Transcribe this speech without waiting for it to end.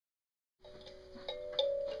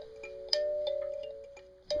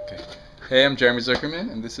Hey, I'm Jeremy Zuckerman,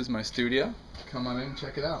 and this is my studio. Come on in and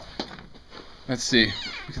check it out. Let's see.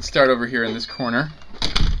 We can start over here in this corner.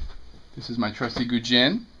 This is my trusty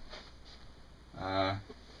gujin.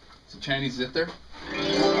 It's a Chinese zither.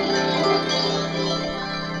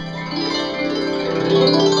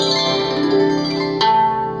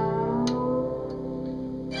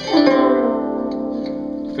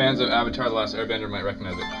 Fans of Avatar: The Last Airbender might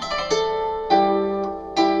recognize it.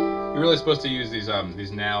 You're really supposed to use these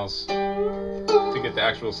nails to get the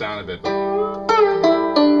actual sound of it. But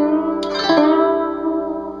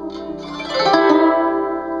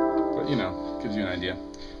you know, gives you an idea.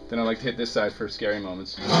 Then I like to hit this side for scary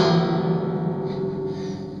moments.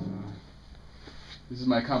 This is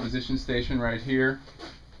my composition station right here.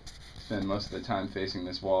 Spend most of the time facing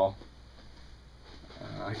this wall.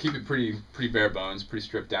 I keep it pretty bare bones, pretty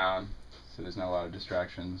stripped down, so there's not a lot of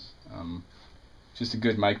distractions. Just a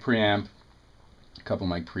good mic preamp, a couple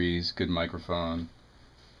mic pre's, good microphone,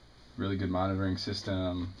 really good monitoring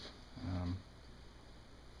system.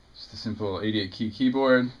 Just a simple 88 key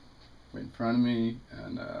keyboard right in front of me,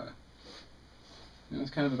 and that's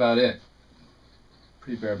kind of about it.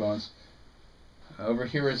 Pretty bare bones. Over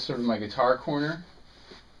here is sort of my guitar corner.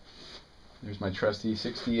 There's my trusty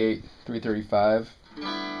 68 335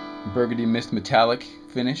 burgundy mist metallic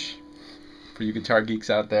finish for you guitar geeks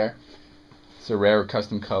out there. It's a rare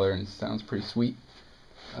custom color and it sounds pretty sweet.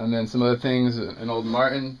 And then some other things, an old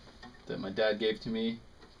Martin that my dad gave to me.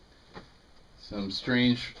 Some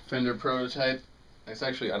strange Fender prototype. It's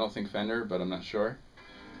actually, I don't think Fender, but I'm not sure.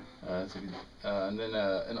 And then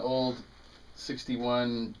an old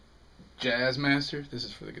 61 Jazzmaster. This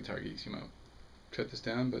is for the guitar geeks. You might cut this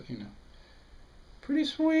down, but you know, pretty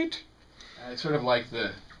sweet. I sort of like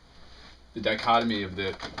the dichotomy of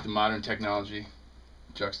the modern technology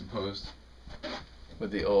juxtaposed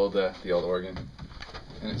with the old organ,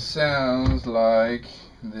 and it sounds like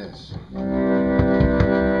this.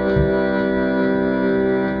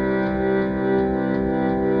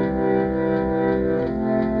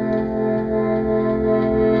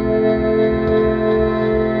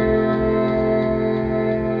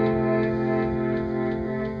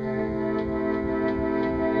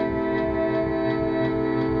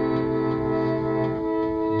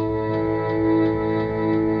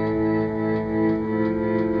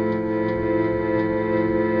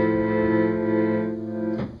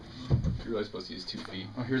 Supposed to use 2 feet.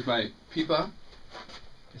 Oh, here's my pipa.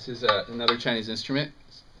 This is another Chinese instrument,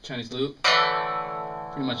 Chinese lute,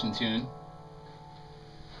 pretty much in tune.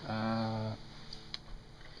 I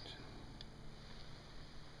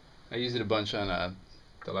used it a bunch on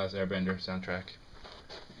The Last Airbender soundtrack.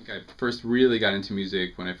 I think I first really got into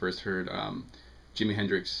music when I first heard Jimi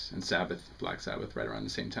Hendrix and Sabbath, Black Sabbath, right around the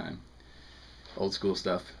same time. Old school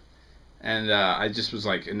stuff. And I just was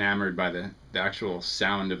like enamored by the actual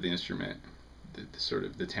sound of the instrument, the sort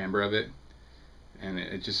of the timbre of it, and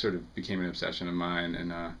it just sort of became an obsession of mine.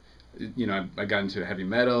 And you know, I got into heavy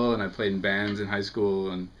metal, and I played in bands in high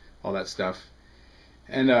school and all that stuff.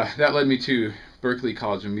 And that led me to Berklee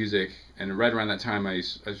College of Music. And right around that time, I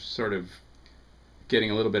was sort of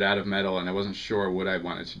getting a little bit out of metal, and I wasn't sure what I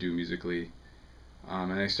wanted to do musically.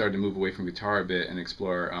 And I started to move away from guitar a bit and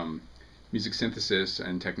explore music synthesis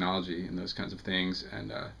and technology and those kinds of things,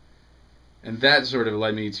 and that sort of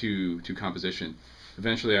led me to composition.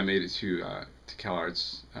 Eventually, I made it to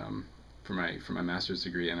CalArts for my master's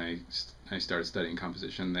degree, and I started studying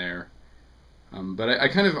composition there. But I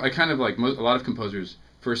kind of like a lot of composers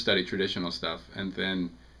first study traditional stuff and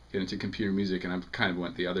then get into computer music, and I kind of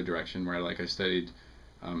went the other direction where I studied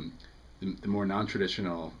the more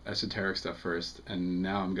non-traditional esoteric stuff first, and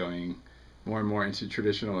now I'm going more and more into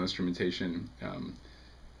traditional instrumentation,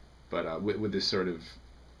 but with this sort of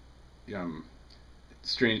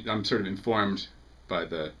strange. I'm sort of informed by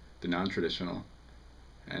the non-traditional,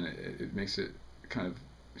 and it makes it it's kind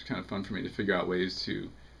of fun for me to figure out ways to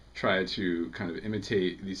try to kind of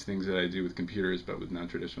imitate these things that I do with computers, but with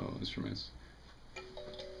non-traditional instruments.